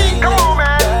me, come on,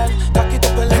 man. Girl, cock it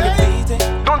up and let me beat it.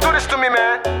 Don't do this to me,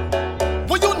 man.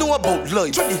 What you know about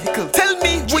life? Tell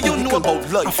me what you know about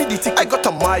life. I got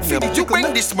a mind, you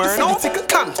bring this man, no?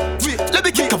 Come, let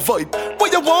me kick a vibe.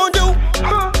 What you want do?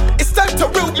 It's time to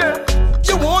root.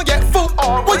 You want get food?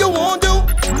 What you want do?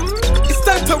 It's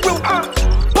time to root.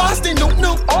 Pass the no.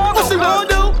 What she want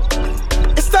do?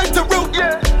 It's time to root.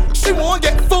 She want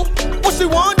get food. What she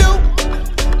want do?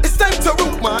 It's time to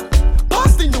root, man.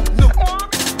 Pass the no.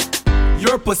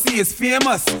 Your pussy is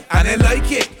famous and I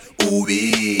like it.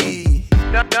 Ooh-wee.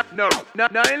 No,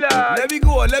 Let me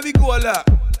go, la.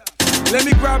 Let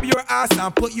me grab your ass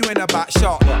and put you in a back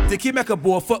shot. Dicky make a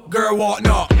boy fuck girl walk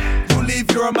now. You leave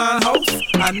your man house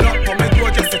and knock on my door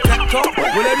just to catch up.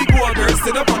 Well, let me go, girl,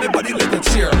 sit up on my body like a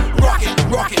chair.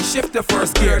 Rock it, shift the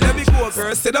first gear. Let me go,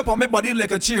 girl, sit up on my body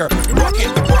like a chair. Rock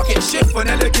it, shift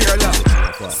another gear.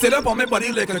 Sit up on my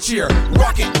body like a chair.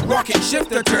 Rock it, shift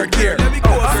the third gear. Let me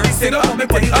go, girl, sit up on my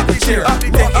body like a chair. Up the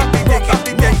deck,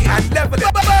 and never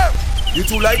You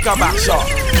too like a back shot.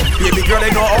 Baby girl, I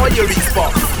know all your weak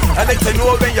spots. I like to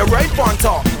know when you're right on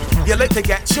top. You like to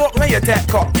get short when you tap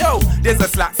cock. Yo, there's a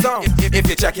slack song. If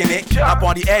you're checking it, up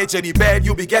on the edge of the bed,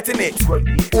 you'll be getting it.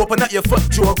 Open up your foot,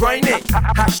 Joe, grind it.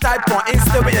 Hashtag on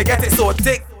Insta when you get it. So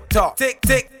tick tock, tick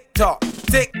tock,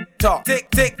 tick tock,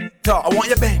 tick tock. I want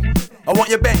your bang, I want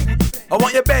your bang, I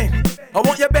want your bang, I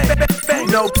want your bang, bang.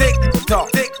 No tick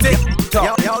tock, tick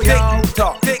tock, tick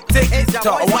tock, tick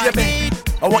tock. I want your bang.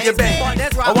 I want your bang,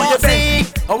 I want your bang,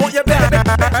 I want your bang.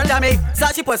 Tell me,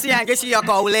 such a pussy and get she a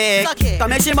go leg.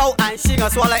 Come make she mouth and she gon'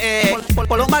 swallow it.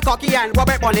 Pull up my cocky and rub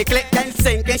it on the click, then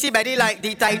sink in she belly like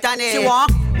the Titanic. She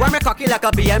want wear me cocky like a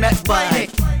BMX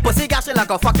bike. Pussy got she like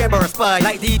a fucking burst bike.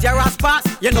 Like DJ Raspas,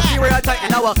 you know she real tight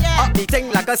and I will up the thing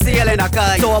like a seal in a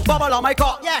kite. So a bubble on my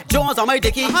cock, Jones on my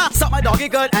dicky. Suck my doggy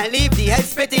good and leave the head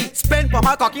spitty. Spin for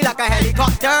my cocky like a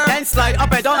helicopter, then slide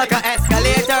up and down like an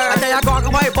escalator. I tell you cock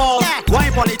on my balls,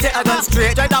 wine pon the tip I gun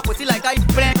straight. Drive that pussy like I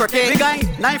playing cricket. We got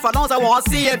 9 for I want to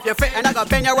see if you fit and I got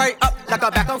bend your right up like a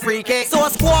back on free kick. So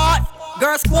a squat.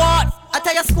 Girl squat, I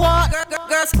tell you squat.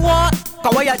 Girl squat.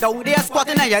 Cause when you're down there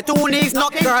squatting and your two knees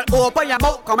knocking. Girl open your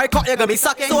mouth, come I cut you gonna be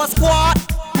sucking. So squat.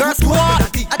 Girl squat,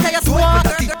 I tell you squat.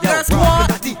 Girl squat.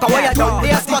 Cause when you're down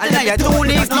there squatting and your two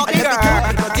knees knocking. Girl,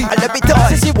 I love it all.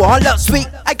 She want love sweet,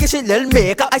 I guess she little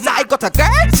makeup. I said I got a girl,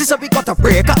 she said we got a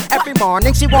breaker. Every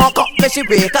morning she walk up, then she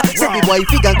wake up. Said the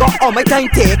wifey can go all my time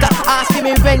taker. Asking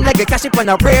me when like a cash up on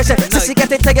a ration. So she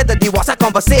get it together, the what's a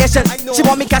conversation. She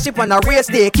want me cash up on a real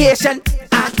staycation.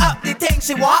 And up the thing,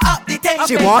 she want up the thing.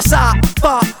 She want sock,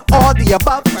 but all the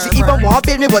above. She even want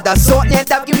build me with a sword and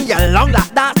that give me a long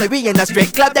lap dance like we in a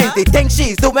straight club. Then the thing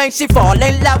she's doing, she fall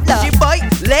in love. She bite,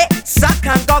 lit, suck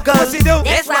and goggle. What she do?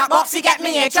 This rap box, she get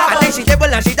me in trouble. And then she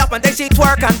dribble and she dump and then she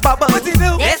twerk and bubble. What she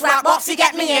do? This rap box, she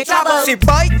get me in trouble. She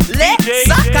bite, lit,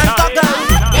 suck and goggle.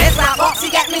 This rap box,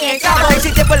 she get me in trouble. And then she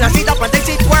dribble and she dump and then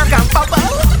she twerk and bubble.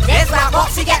 This rap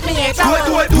box, she get me in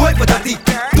trouble. Do it for daddy.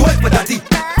 Do it for daddy.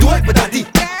 Do it for daddy.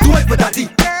 Do it for daddy.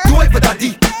 Do it for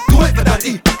daddy. Do it for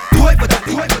daddy. Do it for daddy.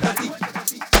 Do it for daddy.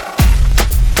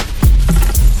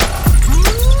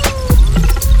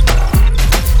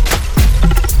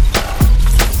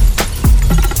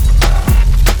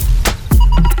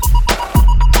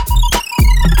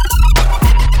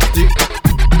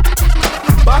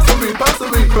 Pass the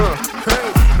weed,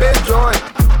 big joint,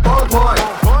 on point.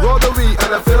 Roll the weed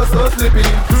and I feel so sleepy.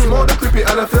 Smoke the creepy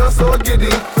and I feel so giddy.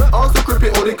 Also creepy,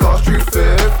 only cost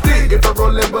 $3.50. If I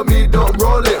roll it, but me don't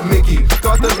roll it, Mickey.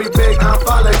 Got to be big and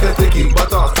fat like a dicky.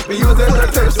 But be using the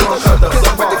tension on cut up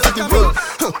some balls.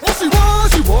 What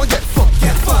she want, get fucked,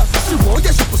 get fucked. She want,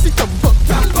 get she pussy dumb buck,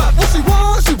 dumb buck. What she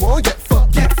want, get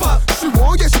fucked, get fucked. She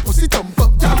want, get she pussy dumb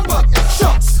buck, dumb buck.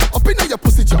 Shots up in your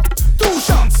pussy jaw. 2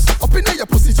 shots up in your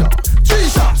pussy jaw. 3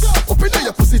 shots up in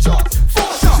your pussy jaw. 4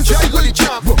 shots. Jay with the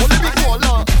champ, well let me go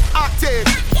along. Active.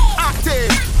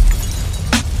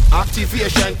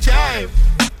 Activation time.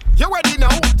 You ready now?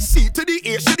 C to the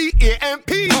A to the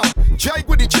A-M-P. Jay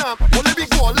with the champ, well let me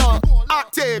go along.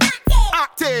 Active.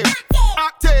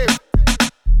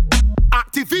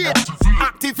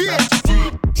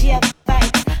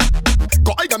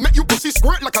 Go I make you pussy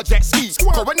squirt like a jet ski.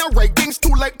 Cause when I ride things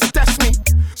too late to test me.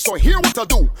 So here what I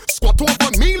do. Squat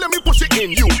over me, let me push it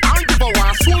in you. I give a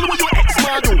one soul when you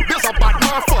ex-man do. There's a bad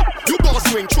man fuck, you gotta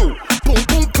swing through. Boom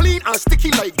boom clean and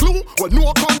sticky like glue. With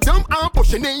no condom, I'm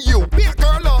pushing in you. Be a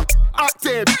girl up,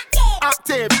 active.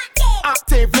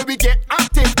 Let me get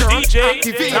active, girl.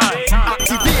 Activate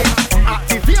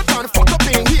and fuck up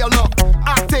in here, look.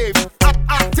 Active.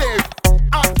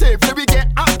 Let me get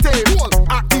active.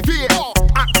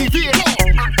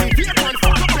 Activate and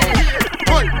fuck up in here.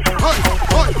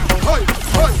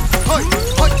 Hey,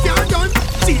 you're done.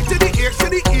 C to the A to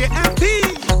the A-M-P.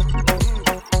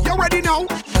 You ready now?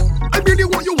 I really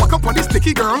want you walk up on this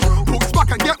sticky girl. Pokes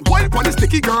back and get wild on this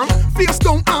sticky girl. Face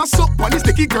down, ass up on this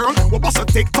sticky girl. We bust a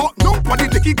TikTok, no on this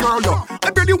sticky girl. No.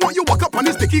 I really want you walk up on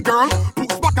this sticky girl.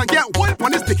 Pokes back and get wild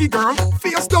on this sticky girl.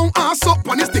 Face down, ass up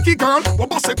on this sticky girl. We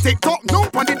bust a TikTok, no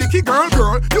on this sticky girl.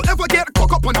 Girl, you ever get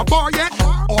cock up on a bar yet?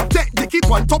 Or deck dicky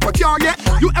on top of car yet?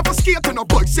 You ever skate on a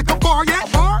bicycle bar yet?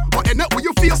 Or end up with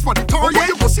your face for the tar yet?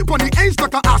 You pussy on the edge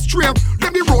like an ashtray.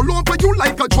 Let me roll over you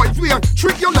like a driveway.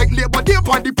 Trick you like Labor Day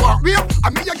on the parkway. I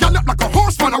mean you gallop like a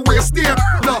horse on a race there.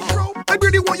 Look, I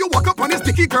really want you walk up on this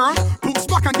dicky girl. Poops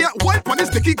back and get wipe on this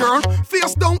dicky girl.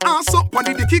 Face down, ass up on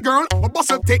the dicky girl. Or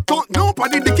bust a TikTok, no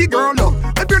on the dicky girl. Look,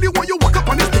 I really want you walk up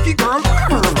on this dicky girl.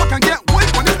 Poops back and get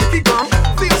wipe on this dicky girl.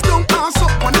 Face down, ass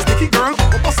up on this dicky girl.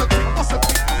 Or bust a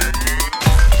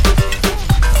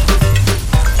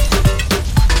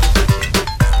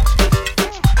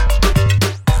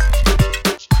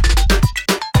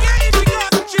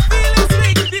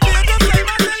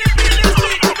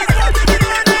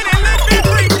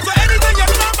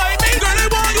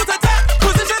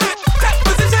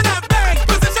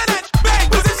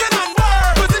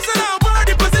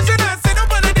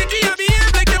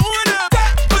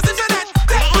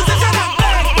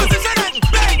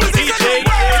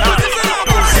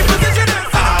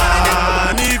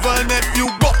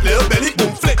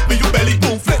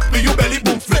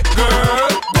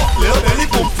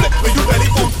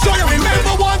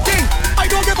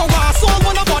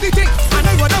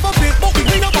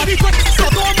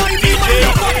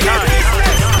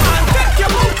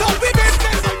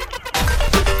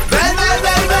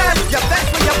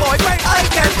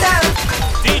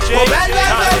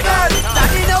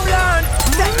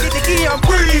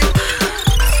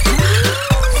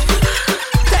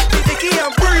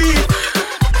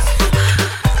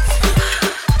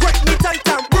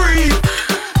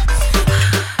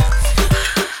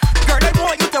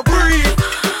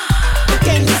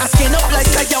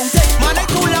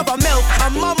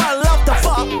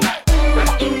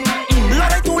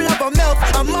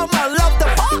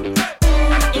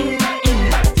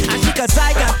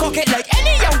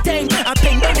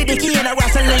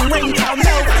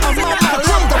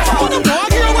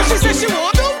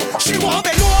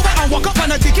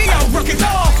it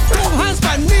off. Two hands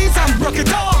by knees and broke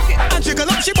it off. And jiggle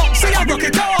up she box, say I broke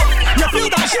it off. You feel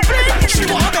that she big, she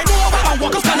wanna bend over and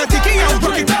walk up on the dicky and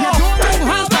broke it off. Two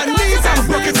hands by knees and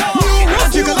broke it off.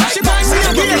 And jiggle up she box, say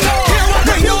I broke it off.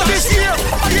 When you this year,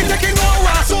 I ain't taking no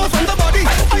asshole from the body.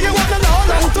 I ain't want a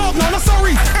long talk, no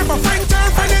sorry. If a friend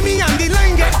turn friend of me and the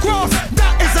line get crossed,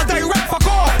 that is a direct fuck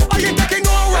off. I ain't taking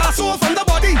no asshole from the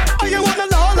body. I ain't want a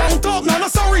long talk, no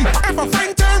sorry. If a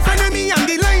friend turn friend of me and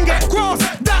the line get crossed,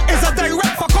 that is a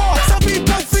direct fuck off. Some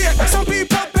people fake, some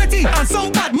people petty, and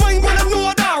some bad mind wanna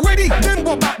know that already. Then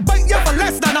go back, bite you for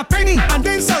less than a penny, and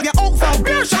then sell you out for a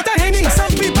beer shot of Henny.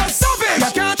 Some people savage,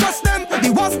 you can't trust them. The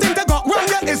worst thing they got wrong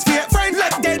yeah, is fake friend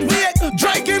like dead weight,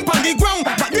 dry game on the ground.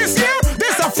 But this year,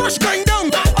 this a fresh going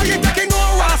down. I ain't taking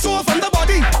no asshole from the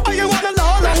body. I ain't want a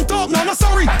long talk, no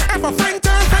sorry. If a friend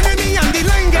turn friend of me and the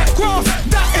line get crossed,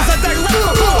 that is a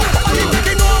direct call. I ain't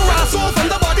taking no asshole from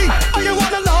the body. I ain't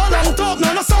want a long talk,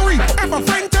 no sorry. If a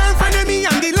friend turn friend of me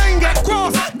and the line get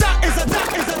crossed, that is a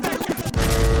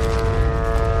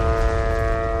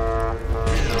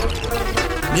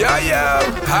Yo,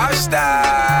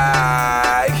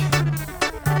 hashtag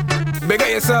big up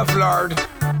yourself, Lord.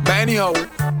 But anyhow,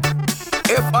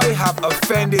 if I have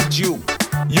offended you,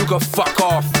 you can fuck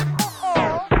off.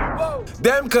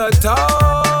 Them could talk,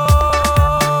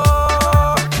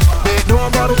 they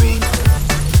don't bother me.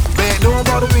 They don't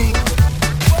bother me.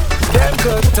 Them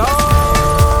could talk,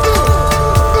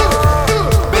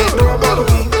 they don't bother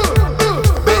me.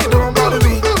 They don't bother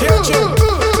me. Hear you.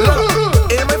 Look,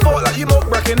 ain't my fault that you not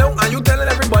breaking out and you telling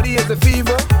everybody it's a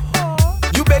fever.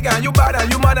 You big and you bad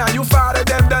and you mad and you father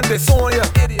them done disown you.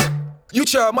 You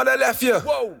child mother left you.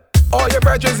 All your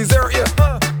brethren desert you.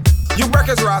 You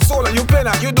breakers are a soul and you play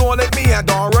out. You don't let me and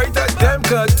don't write that. Them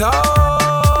could talk,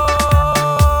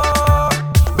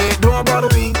 they don't bother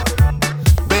me.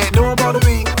 They don't bother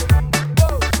me.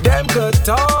 Them could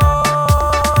talk,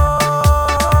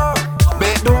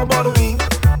 they don't bother me.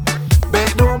 They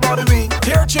don't bother me.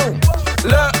 Hear you.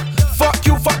 Look, fuck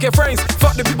you, fuck your friends.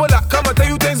 Fuck the people that come and tell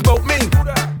you things about me.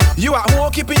 You at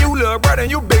home keeping you little brother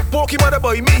and you big pokey mother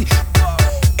by me.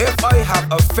 If I have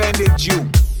offended you,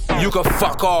 you can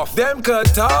fuck off. Them could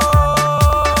talk,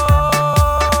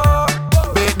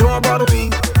 they don't bother me.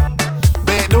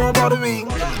 They don't bother me.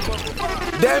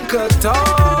 Them could talk,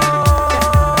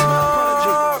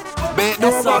 they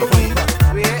don't bother me.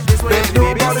 They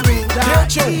don't bother me.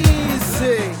 Get you.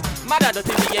 Mad at the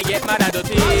TV, get mad at the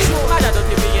TV. Mad at the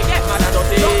TV, get mad at the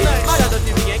TV. Mad at the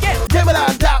TV, get. Dibble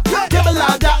and tap, it's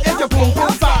your boom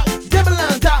boom fat. Dibble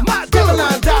and tap, I'm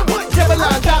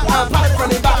pop it from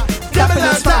the back. Dibble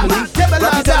and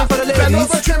tap, for the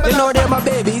ladies. You know they're my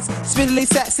babies, sweetly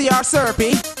sexy or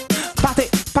syrupy. Pat it.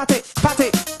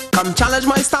 Come challenge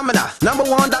my stamina. Number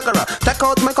one daggerer. Take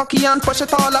out my cocky and push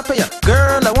it all up in you.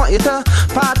 Girl, I want you to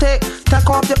party. Take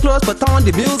off your clothes, put on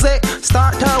the music.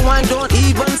 Start her wine, don't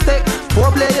even stick.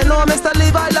 Poor play, you know, Mr.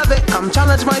 Leave, I love it. Come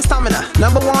challenge my stamina.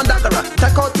 Number one daggerer.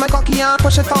 Take out my cocky and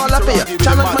push it all up in you.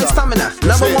 Challenge my stamina.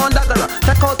 Number one daggerer.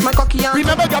 Take out my cocky and.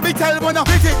 Remember, Gabby, tell me now.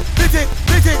 Hit it.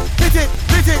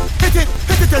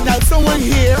 And now someone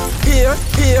here.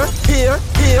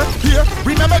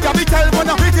 Remember, Gabby, tell me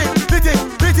now. Hit it.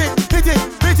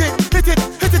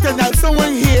 And now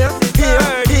someone here. Let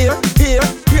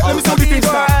me see the things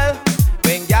back.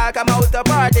 When y'all come out to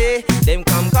party, them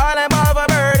come call them all for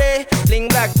birthday. Fling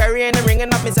Blackberry and them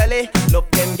ringing up me celly.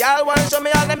 Look, them y'all want show me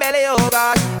all them belly, oh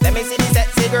God. Let me see the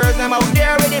sexy girls, them out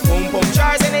there with the boom boom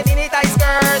shorts and the teeny tight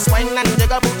skirts. Wine and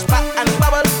jiggle, push back and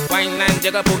bubble. Wine and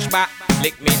jiggle, push back.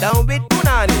 Lick me down with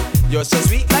punani. You're so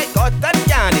sweet like cotton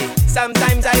candy.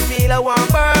 Sometimes I feel a warm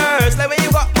burst. Like when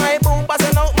you got my boom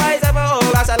passing out my seven. Oh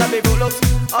gosh, I love me blue looks.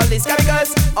 All these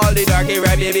chemicals, all the darky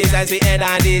red babies and sweet head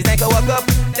and these. Then go walk up,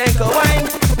 then go wine.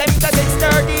 Then go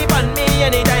 6:30 on me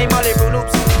anytime. All the blue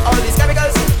loops, all these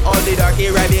chemicals, all the darky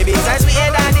red babies and sweet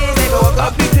head and these. Then go walk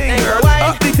up, then go wine.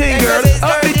 Up the thing, girl.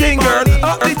 Up the thing, girl.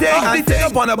 Up the thing. And sit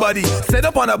up on a body. Sit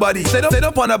up on a body. Sit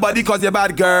up on a body cause you're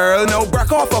bad, girl. No,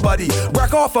 break off a body.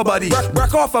 Break off a body.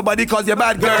 Break off a body cause you're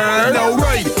bad, girl. No,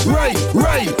 right,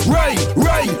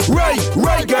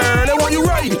 girl. I want you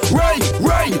right,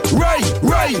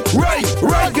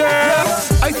 girl.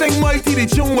 I think Mighty the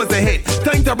tune was a hit.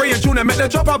 Time to bring a tune and make the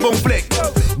drop a boom flick.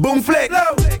 Boom flick.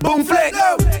 Boom flick.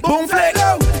 Boom flick. Boom flick.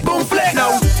 Boom flick.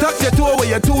 Now, touch Touch your toe with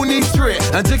your two knees straight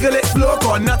and jiggle it slow,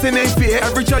 cause nothing ain't fair.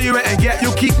 Every show you and get,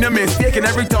 you keep no mistake. And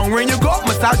every tongue when you go,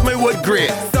 massage my wood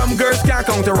great. Some girls can't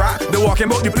counteract. They walking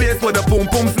about the place with a boom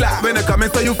boom slap. When they come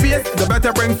into your face, they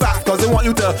better bring fast, cause they want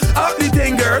you to up the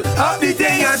thing, girl, up the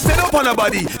thing, and sit up on a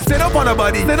body, sit up on a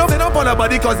body, sit up on a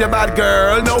body, cause you're bad,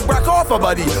 girl. No, break off a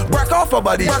body, break off a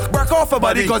body, break off a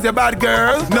body, cause you're bad,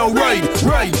 girl. No, right, girl.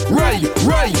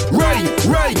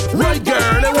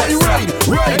 They want you right.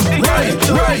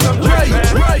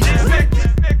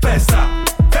 Festa,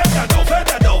 festa.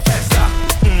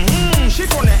 She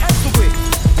gonna act to it.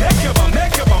 Make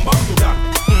your bum bum to that.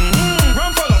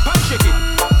 Run for the pan, shake it.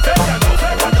 Festa.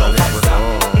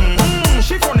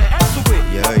 She gonna act to it.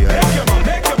 Yeah.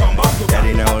 Make your bum bum to that.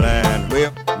 Daddy no land.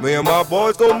 Me and my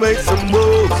boys gon' make some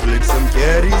moves, lick some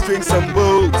caddies, drink some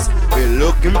boots. We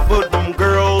looking for them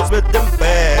girls with them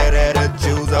bad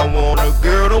attitudes. I want a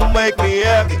girl to make me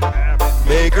happy.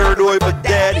 Make her do it for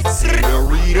daddy.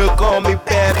 Senorita, call me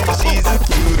Pappy. She's a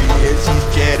cutie and she's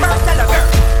chatty. First tell a girl,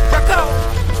 rock out,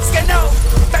 skin out.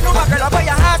 Bend over, girl, I'll put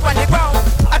your hands on the ground.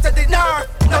 Out to the north,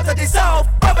 not to the south.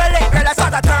 Bubble it, girl, I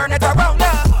start to turn it around.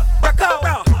 Rock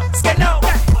out, skin out.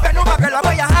 Bend over, girl, I'll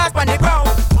put your hands on the ground.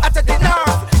 Out to the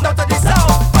north, not to the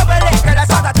south. Bubble it, girl, I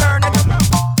start to turn it.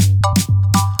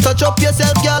 Touch up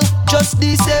yourself, girl. Just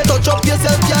this, touch up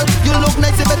yourself, girl. You look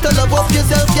nice, you better love up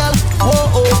yourself, girl.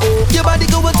 Whoa, your body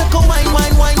go with a wine.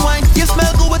 You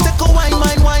smell good with a wine.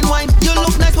 You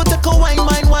look nice with a wine.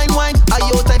 Are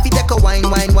you time to take a wine?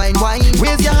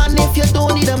 Raise your hand if you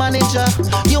don't need a manager.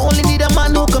 You only need a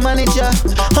man who can manage ya.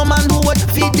 A man who would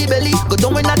feed the belly, go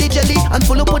down in the jelly and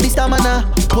full up with the stamina.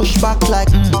 Push back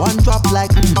like one drop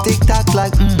like tick tack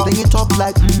like bring it up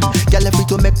like girl free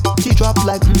to make she drop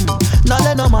like Now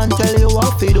let no man tell you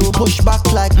what to do. Push back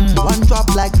like one drop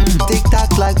like tick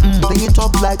tack like bring it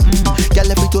up like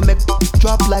girl free to make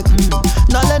drop like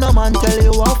Now let no man tell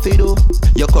you what to do.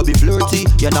 You could be flirty,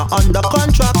 you're not under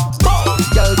contract.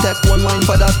 Girl take one wine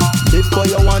for that. Live for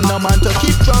your one, no man to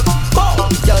keep track.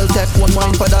 Girl take one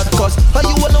wine for that, cause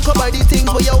you will look by the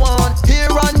things where you want. Hair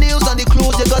and nails and the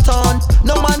clothes you got on.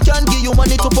 No man can give you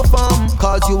money to perform,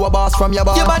 cause you a boss from your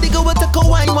bar. Your body go with a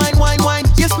wine.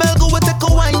 You smell good with a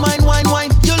wine.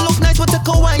 You look nice with a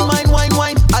wine.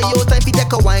 Are you time to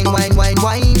take a wine?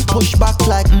 Push back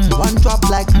like one drop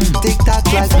like tick tack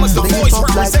like Infamous the voice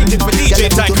represented for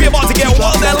Djtank. We about to get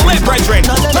all that lit, brethren.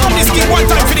 Now this kid one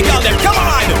time for the girl them. Come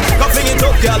on, go fling it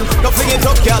up, girl. Go fling it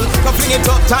up, girl. Go fling it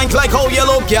up, tank like whole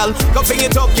yellow, girl. Go fling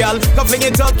it up, girl. Go fling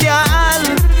it up, girl.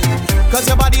 Cause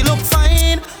your body look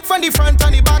fine from the front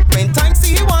and the back. When time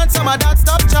see you want some of that,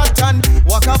 stop chatting.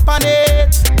 Walk up on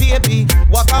it, baby.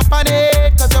 Walk up on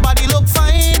it. Cause your body look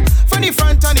fine from the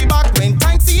front and the back. When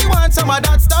time see you want some of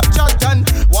that, stop chatting.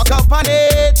 Walk up on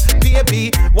it,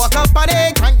 baby. Walk up on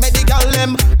it. Can't make the girl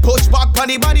them push back on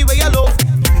the body where you love.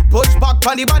 Push back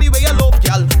on the body where you love,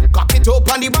 girl. Cock it up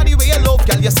on the body where you love,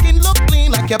 girl. Your skin look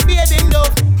clean like you're bathing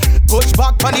dove. Push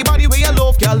back on the body where you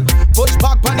love, girl. Push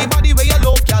back on the body where you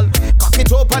love, girl. Cock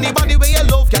it up on the body where you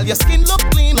love, girl. Your skin look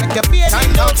clean like you're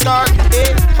bathing dove. Star,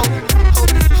 hey,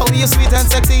 how you sweet and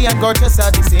sexy and gorgeous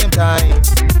at the same time.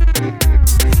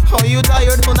 How you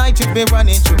tired all night, you've been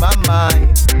running through my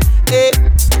mind. Hey,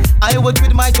 I would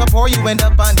quit my job or you end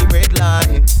up on the red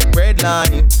line.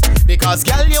 Because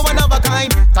girl, you one of a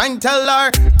kind. Time tell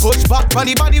her, push back on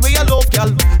the body where you love,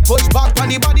 girl. Push back on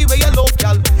the body where you love,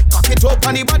 girl. Cock it up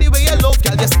on the body where you love,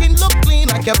 girl. Your skin look clean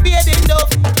like you're bathing dove.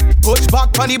 Push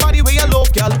back on the body where you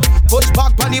love, girl. Push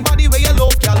back on the body where you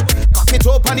love, girl. Cock it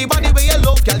up on the body where you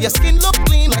love, girl. Your skin look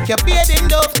clean like you're bathing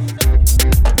dove.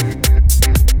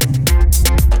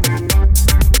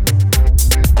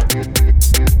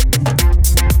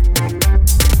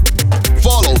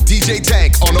 Follow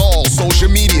Djtank on all social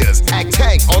medias at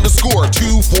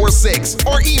Tank_246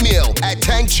 or email at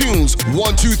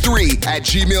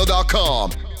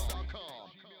tanktunes123@gmail.com.